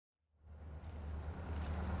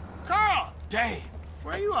Damn.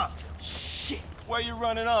 Where you off to? Shit. Where you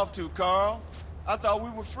running off to, Carl? I thought we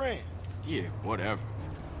were friends. Yeah, whatever.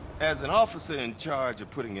 As an officer in charge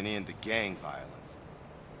of putting an end to gang violence,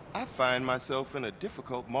 I find myself in a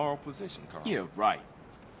difficult moral position, Carl. Yeah, right.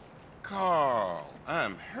 Carl,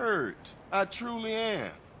 I'm hurt. I truly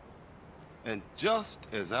am. And just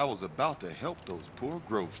as I was about to help those poor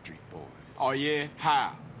Grove Street boys. Oh, yeah?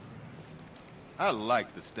 How? I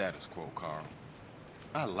like the status quo, Carl.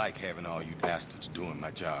 I like having all you bastards doing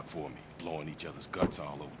my job for me, blowing each other's guts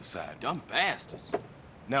all over the sidewalk. Dumb bastards.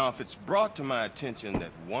 Now, if it's brought to my attention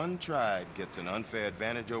that one tribe gets an unfair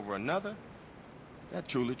advantage over another, that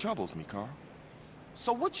truly troubles me, Carl.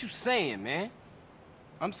 So what you saying, man?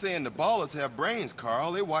 I'm saying the ballers have brains,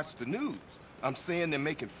 Carl. They watch the news. I'm saying they're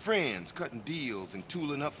making friends, cutting deals, and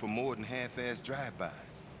tooling up for more than half-assed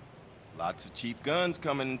drive-bys. Lots of cheap guns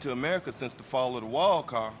coming into America since the fall of the wall,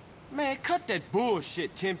 Carl. Man, cut that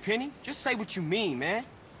bullshit, Tenpenny. Just say what you mean, man.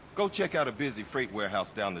 Go check out a busy freight warehouse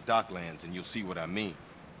down the docklands and you'll see what I mean,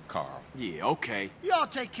 Carl. Yeah, okay. Y'all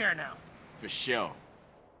take care now. For sure.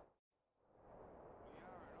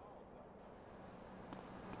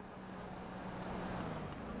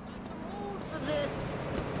 For this.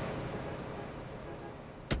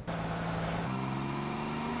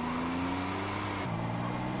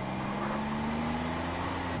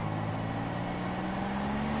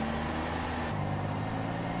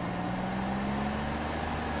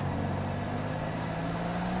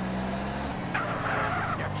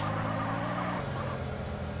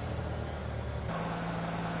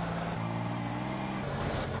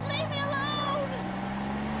 Leave me alone!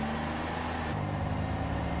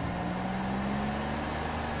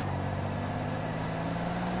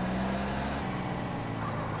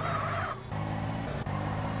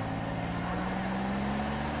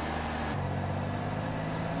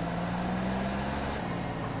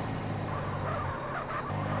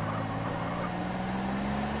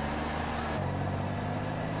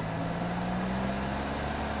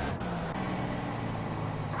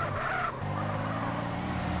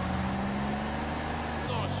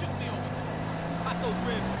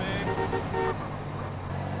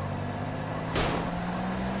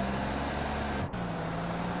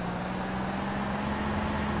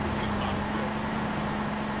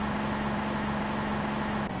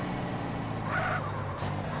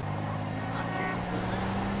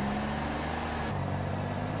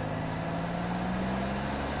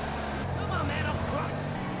 Come on, man, I'm crying.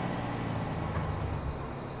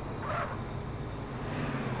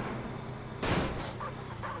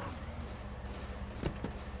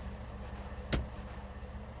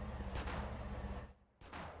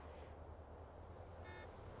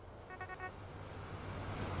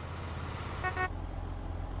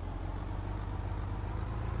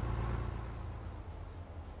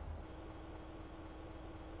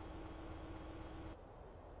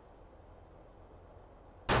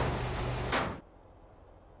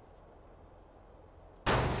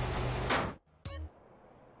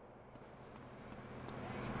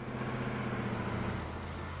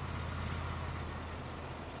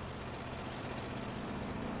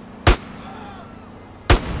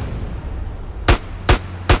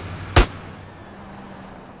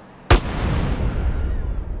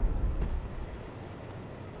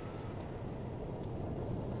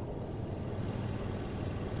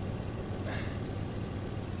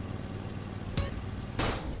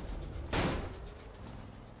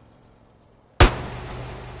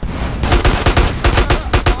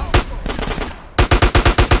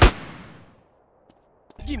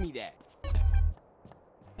 Give me that.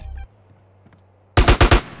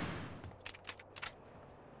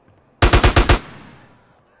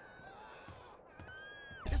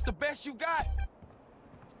 It's the best you got?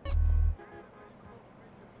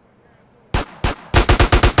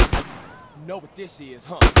 You know what this is,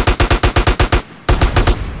 huh?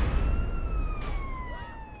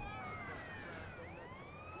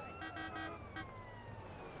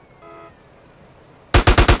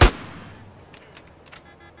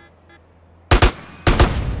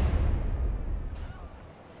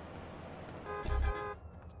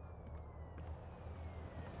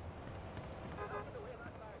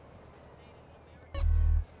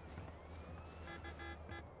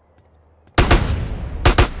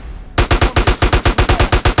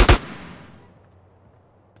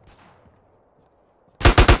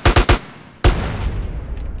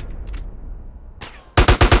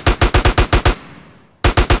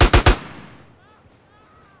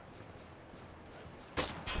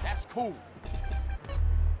 That's cool.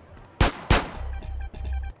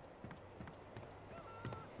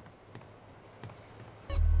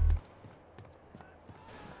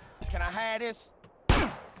 Can I have this?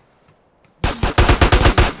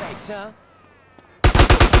 Thanks, huh?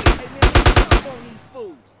 Hey, man, stop on these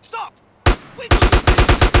fools. Stop! We do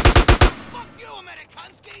business! Fuck you,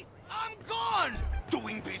 Amerikanski! I'm gone!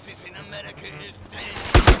 Doing business in America is dead.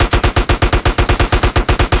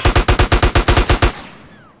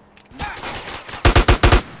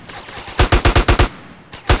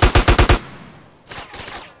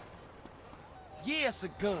 Yeah, it's a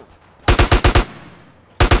gun.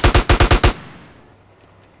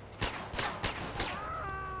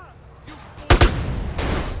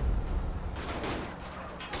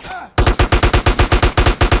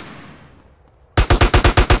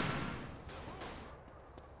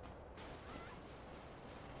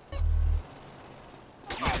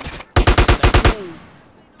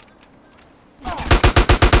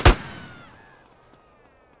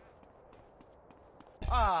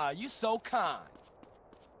 Ah, you so kind.